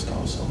abreast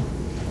also.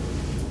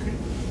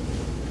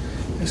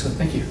 Excellent,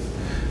 thank you.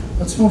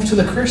 Let's move to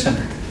the Career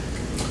Center.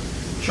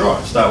 Sure,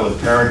 start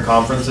with parent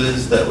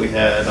conferences that we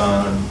had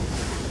on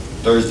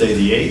Thursday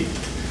the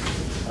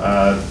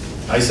 8th.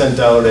 I sent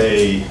out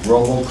a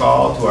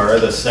robocall to our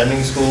other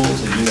sending schools.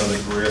 As you know,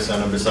 the Career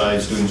Center,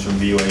 besides students from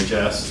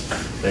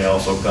BUHS, they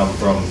also come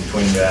from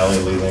Twin Valley,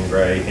 Leland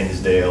Gray,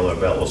 Hinsdale, or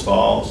Bellows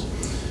Falls.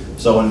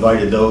 So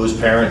invited those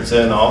parents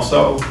in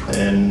also,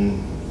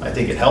 and I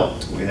think it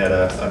helped. We had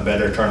a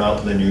better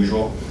turnout than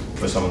usual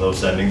for some of those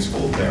sending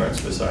school parents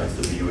besides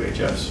the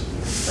BUHS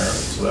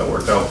parents, so that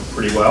worked out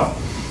pretty well.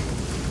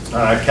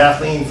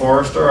 Kathleen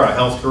Forrester, our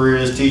health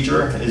careers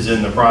teacher, is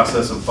in the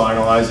process of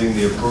finalizing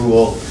the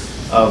approval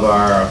of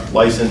our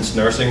licensed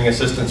nursing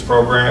assistance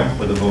program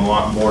with the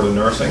Vermont Board of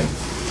Nursing.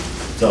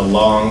 It's a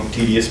long,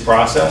 tedious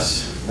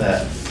process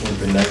that would have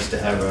been nice to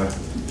have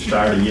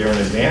start a year in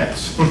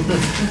advance.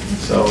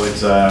 So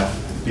it's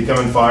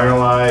becoming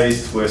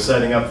finalized. We're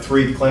setting up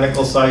 3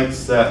 clinical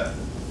sites that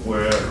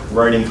we're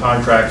writing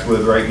contracts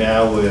with right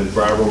now with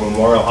Brattleboro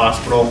Memorial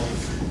Hospital,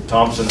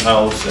 Thompson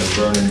House, and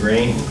Vernon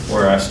Green,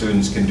 where our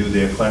students can do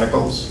their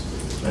clinicals.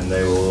 And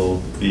they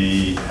will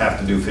have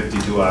to do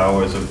 52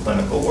 hours of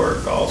clinical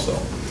work also.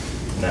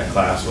 And that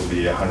class will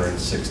be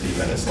 160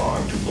 minutes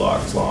long, 2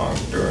 blocks long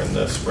during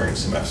the spring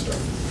semester.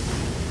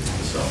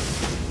 So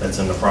that's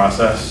in the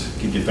process.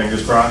 Keep your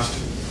fingers crossed.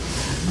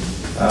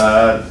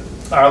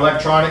 Our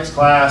electronics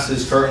class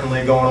is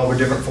currently going over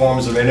different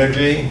forms of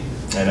energy,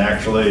 and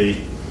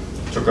actually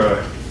took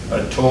a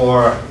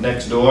tour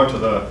next door to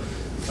the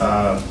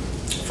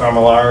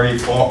Farmolari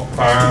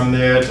farm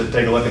there to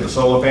take a look at the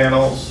solar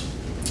panels,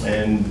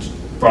 and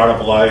brought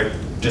up a lot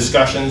of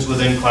discussions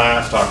within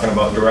class talking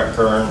about direct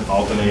current,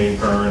 alternating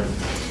current,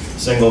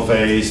 single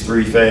phase,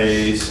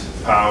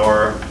 3-phase,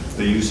 power,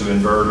 the use of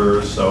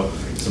inverters. So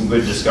some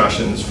good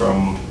discussions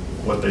from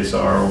what they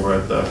saw over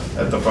at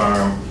the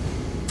farm.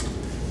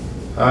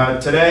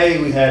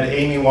 Today we had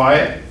Amy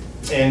Wyatt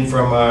in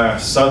from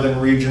Southern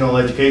Regional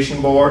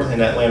Education Board in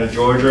Atlanta,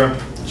 Georgia.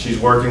 She's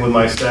working with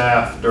my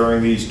staff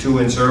during these 2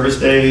 in-service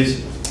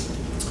days,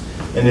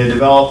 and they're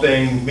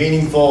developing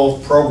meaningful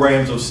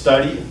programs of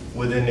study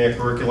within their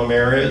curriculum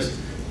areas.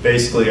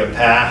 Basically a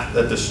path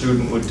that the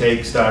student would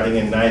take starting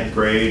in 9th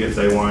grade if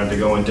they wanted to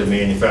go into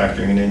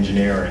manufacturing and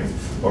engineering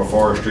or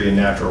forestry and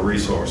natural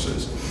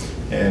resources.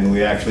 And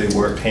we actually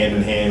worked hand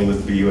in hand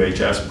with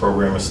BUHS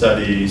Program of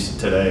Studies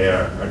today,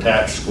 our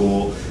attached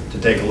school, to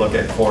take a look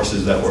at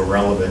courses that were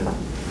relevant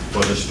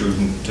for the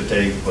student to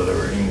take,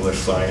 whether English,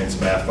 science,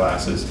 math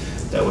classes,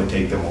 that would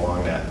take them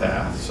along that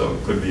path. So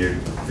it could be a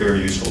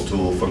very useful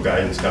tool for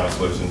guidance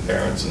counselors and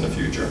parents in the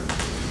future.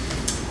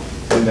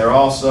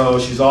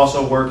 And she's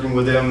also working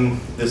with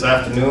them this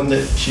afternoon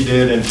that she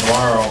did and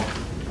tomorrow,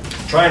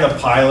 trying to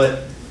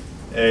pilot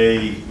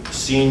a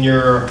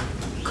senior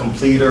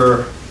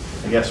completer,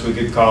 I guess we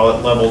could call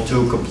it level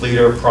 2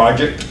 completer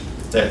project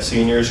that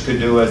seniors could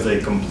do as they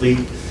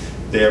complete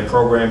their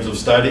programs of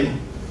study.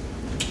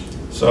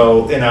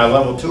 So in our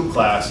level 2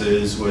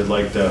 classes, we'd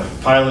like to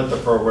pilot the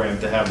program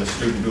to have the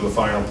student do a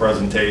final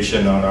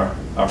presentation on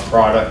a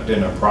product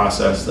and a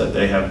process that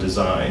they have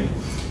designed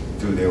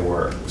through their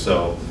work.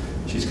 So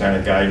she's kind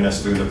of guiding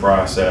us through the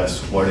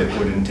process, what it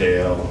would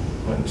entail,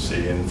 and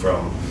seeing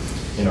from,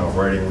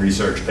 writing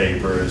research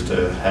papers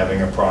to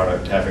having a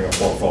product, having a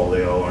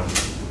portfolio, and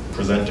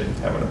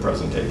having a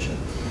presentation.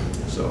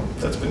 So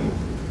that's been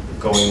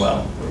going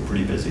well. We're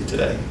pretty busy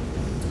today.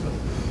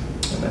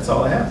 And that's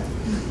all I have.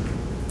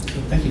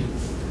 Thank you.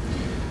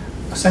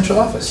 Central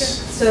office.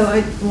 Sure. So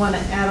I want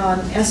to add on,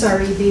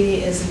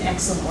 SREB is an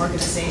excellent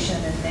organization,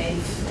 and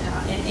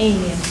and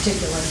Amy in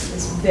particular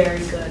is very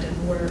good,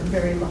 and we're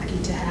very lucky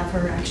to have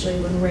her.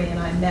 Actually, when Ray and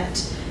I met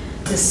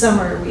this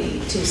summer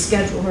to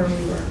schedule her,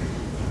 we were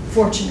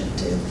fortunate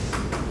to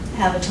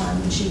have a time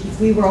when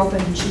we were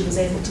open and she was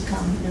able to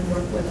come and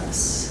work with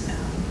us.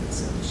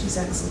 So she's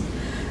excellent.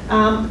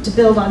 To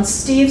build on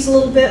Steve's a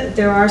little bit,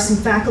 there are some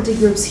faculty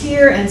groups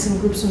here and some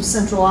groups from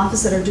central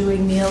office that are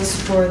doing meals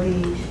for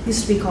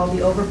used to be called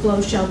the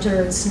Overflow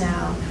Shelter. It's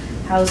now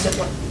housed at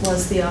what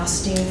was the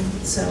Austin.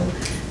 So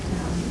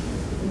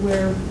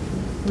we're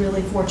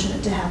really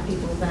fortunate to have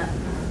people that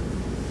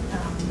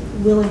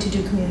are willing to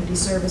do community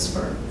service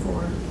for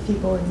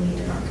people in need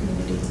in our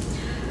community.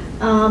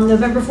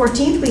 November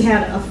 14th, we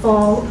had a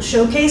fall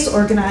showcase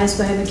organized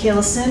by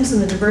Michaela Sims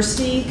and the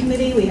Diversity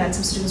Committee. We had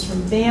some students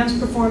from BAMS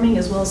performing,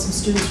 as well as some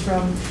students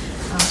from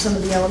some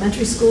of the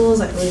elementary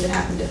schools. I believe it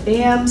happened at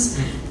BAMS.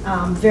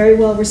 Very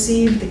well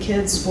received. The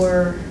kids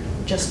were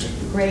just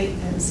great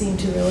and seemed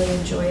to really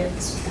enjoy it,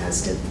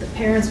 as did the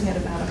parents. We had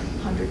about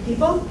 100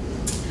 people.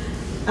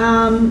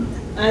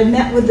 I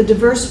met with the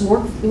Diverse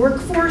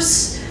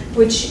Workforce,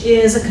 which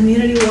is a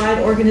community-wide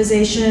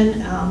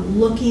organization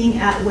looking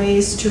at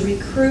ways to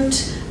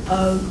recruit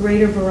a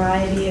greater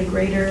variety,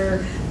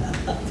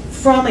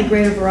 from a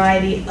greater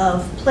variety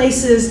of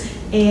places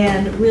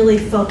and really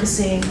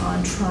focusing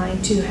on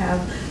trying to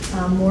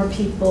have more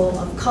people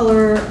of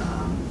color,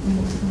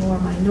 more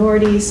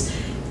minorities.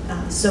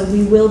 So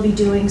we will be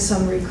doing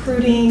some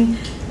recruiting.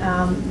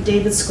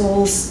 David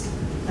Scholes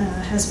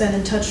has been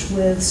in touch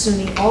with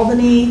SUNY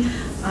Albany.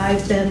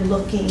 I've been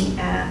looking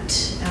at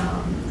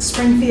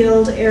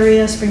Springfield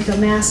area, Springfield,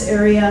 Mass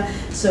area,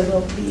 so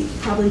we'll be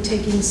probably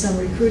taking some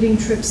recruiting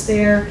trips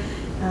there.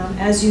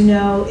 As you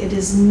know, it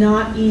is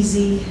not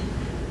easy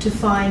to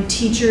find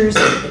teachers.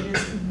 It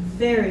is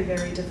very,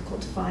 very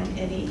difficult to find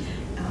any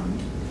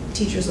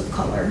teachers of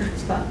color,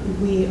 but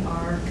we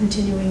are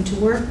continuing to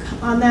work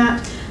on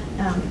that.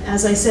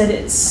 As I said,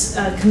 it's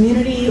a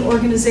community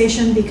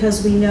organization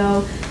because we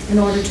know in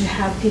order to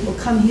have people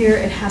come here,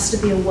 it has to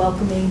be a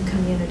welcoming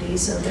community.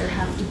 So there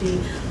have to be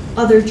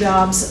other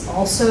jobs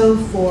also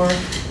for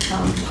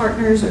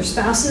partners or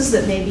spouses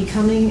that may be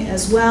coming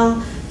as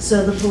well.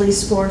 So the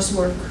police force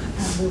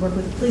we work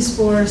with the police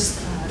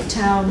force,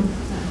 town,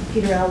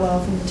 Peter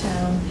Alwell from the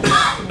town,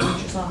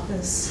 manager's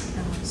office.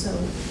 So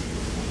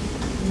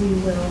we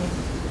will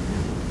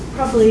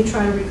probably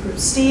try to recruit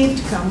Steve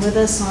to come with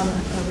us on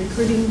a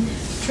recruiting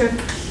trip.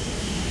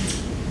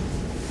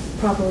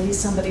 Probably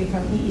somebody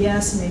from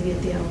EES, maybe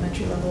at the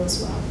elementary level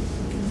as well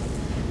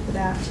for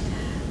that.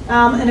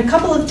 And a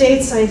couple of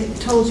dates I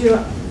told you,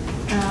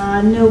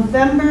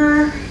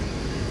 November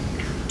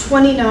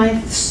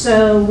 29th,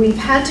 so we've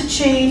had to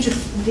change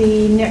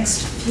the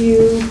next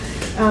few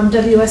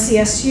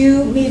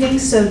WSESU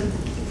meetings. So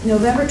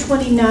November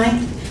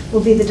 29th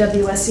will be the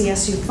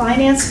WSESU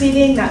finance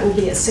meeting. That will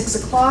be at 6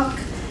 o'clock.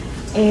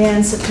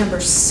 And September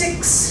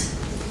 6th,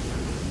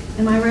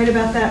 am I right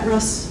about that,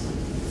 Russ?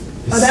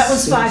 Oh, that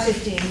was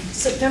 5:15.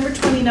 September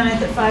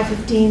 29th at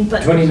 5:15,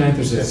 but 29th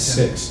is at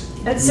 6.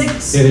 at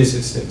 6? It is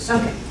at 6.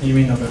 Okay. You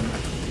mean November?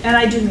 And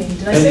I do mean,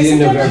 did I And say in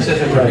September?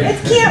 November, right.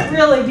 It can't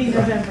really be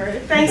November.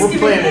 Thanksgiving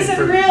planning isn't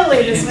for-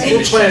 really this week.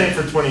 We're planning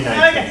for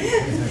 29.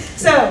 Okay,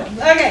 so,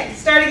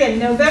 start again.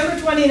 November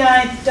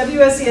 29th,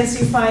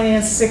 WSESU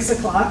Finance, 6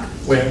 o'clock.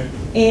 Where?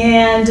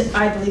 And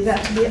I believe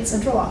that to be at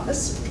central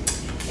office.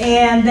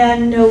 And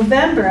then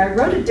November, I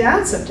wrote it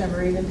down,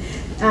 September even.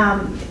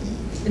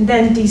 And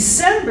then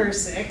December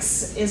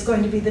 6th is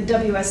going to be the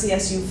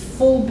WSESU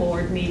full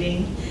board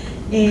meeting.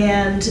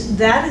 And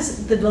that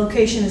is, the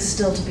location is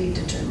still to be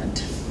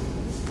determined.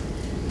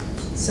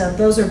 So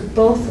those are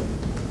both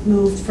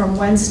moved from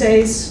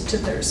Wednesdays to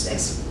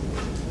Thursdays.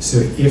 So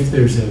if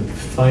there's a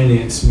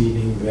finance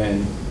meeting,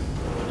 then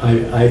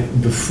I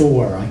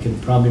can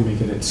probably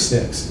make it at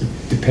 6,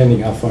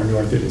 depending how far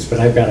north it is. But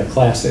I've got a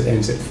class that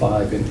ends at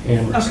 5 in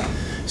Amherst. Okay.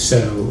 So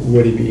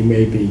what I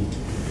may be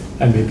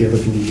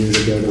looking to you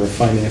to go to a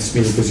finance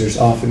meeting, because there's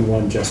often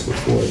one just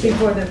before the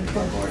Before the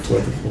full board.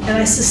 full And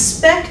I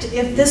suspect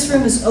if this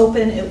room is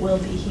open, it will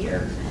be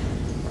here.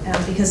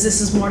 Because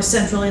this is more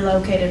centrally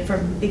located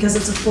because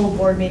it's a full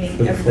board meeting,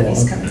 For the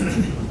everybody's fall. coming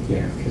in.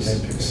 Yeah, 'cause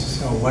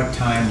So what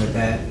time would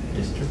that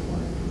district work?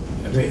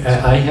 I mean,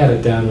 I had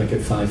it down like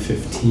at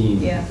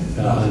 5:15 Yeah.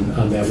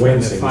 on that For the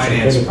Wednesday. which I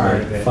finance couldn't part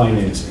make, of it.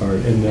 Finance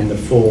part, and then the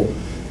full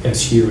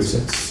SU is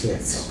at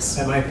 6.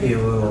 That might be a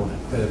little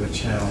bit of a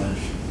challenge.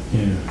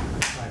 Yeah.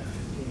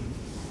 5:15.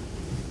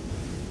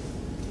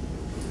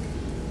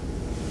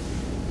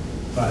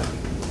 But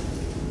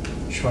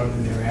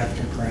shortly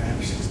thereafter,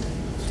 perhaps.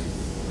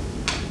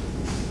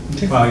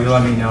 Well, you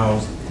let me know.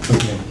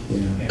 Okay, yeah.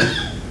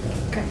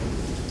 Yeah. Okay,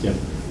 Yep.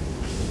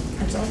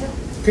 that's all I have.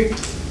 Great,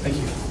 thank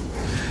you.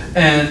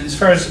 And as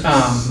far as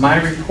my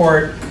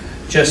report,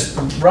 just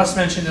Russ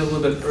mentioned it a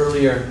little bit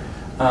earlier,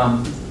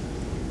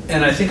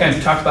 and I think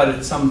I've talked about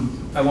it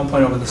at one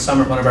point over the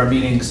summer at one of our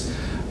meetings.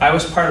 I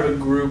was part of a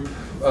group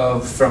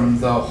from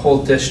the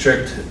whole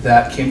district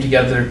that came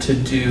together to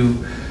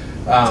do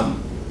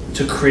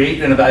to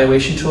create an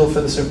evaluation tool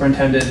for the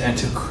superintendent and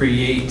to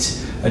create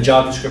a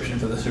job description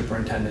for the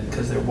superintendent,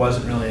 because there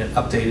wasn't really an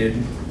updated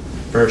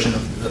version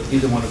of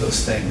either one of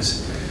those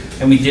things.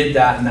 And we did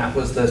that, and that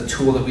was the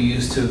tool that we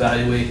used to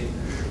evaluate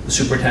the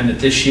superintendent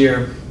this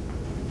year.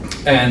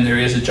 And there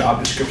is a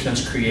job description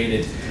that's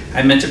created.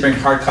 I meant to bring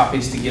hard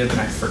copies to give, and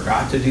I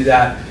forgot to do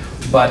that.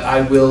 But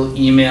I will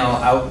email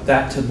out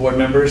that to board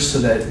members so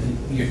that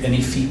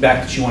any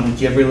feedback that you want to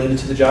give related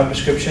to the job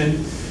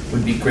description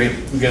would be great,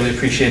 really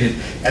appreciated.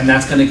 And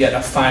that's going to get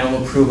a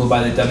final approval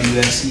by the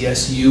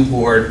WSESU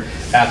board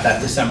at that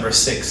December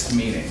 6th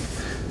meeting.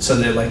 So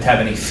they'd like to have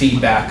any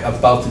feedback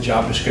about the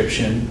job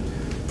description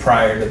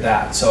prior to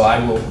that. So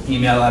I will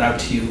email that out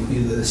to you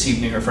either this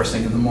evening or first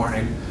thing in the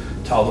morning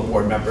to all the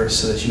board members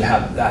so that you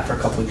have that for a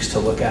couple weeks to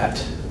look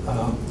at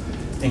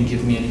and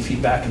give me any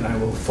feedback, and I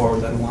will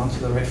forward that along to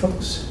the right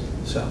folks.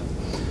 So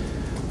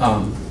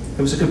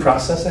it was a good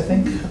process, I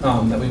think,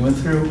 that we went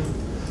through.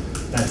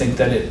 And I think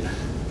that it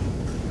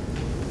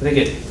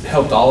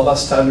helped all of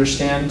us to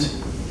understand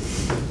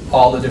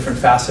all the different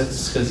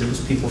facets, because it was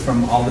people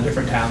from all the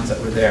different towns that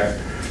were there.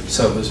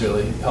 So it was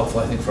really helpful,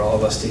 I think, for all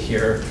of us to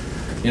hear,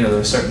 there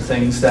are certain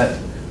things that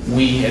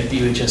we at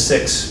BUHS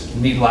 6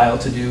 need Lyle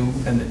to do,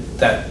 and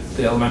that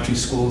the elementary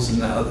schools in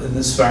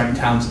the surrounding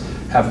towns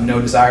have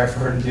no desire for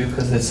her to do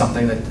because it's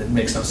something that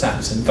makes no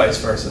sense, and vice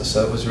versa.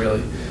 So it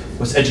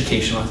was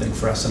educational, I think,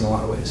 for us in a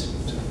lot of ways.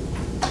 So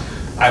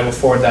I will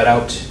forward that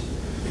out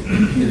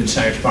either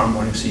tonight or tomorrow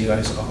morning so you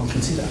guys all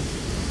can see that.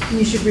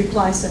 You should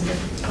reply, send it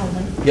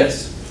only.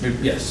 Yes,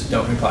 yes,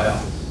 don't reply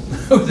all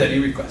with any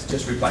request,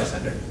 just reply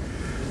sender.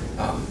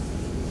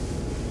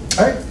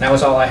 All right, that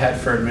was all I had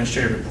for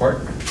administrative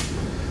report.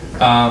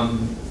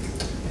 And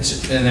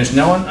there's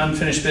no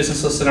unfinished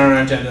business listed on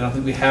our agenda. I don't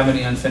think we have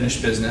any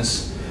unfinished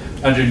business.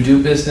 Under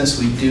new business,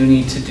 we do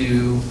need to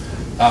do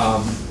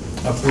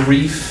a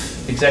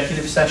brief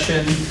executive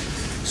session.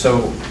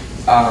 So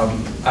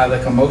I'd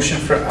like a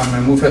motion I'm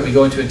gonna move that we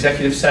go into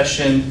executive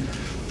session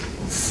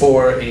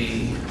for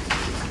a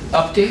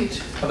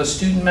update of a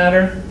student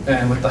matter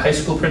and with the high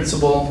school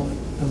principal,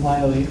 and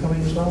Lyle, are you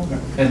coming as well?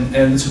 And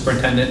the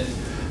superintendent.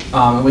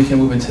 And we can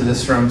move into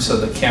this room so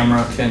the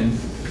camera can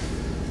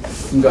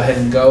go ahead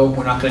and go.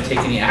 We're not going to take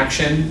any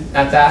action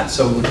at that,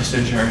 so we'll just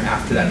adjourn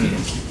after that meeting.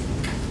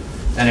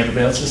 And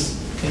everybody else just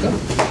can go.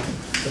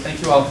 So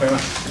thank you all very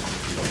much.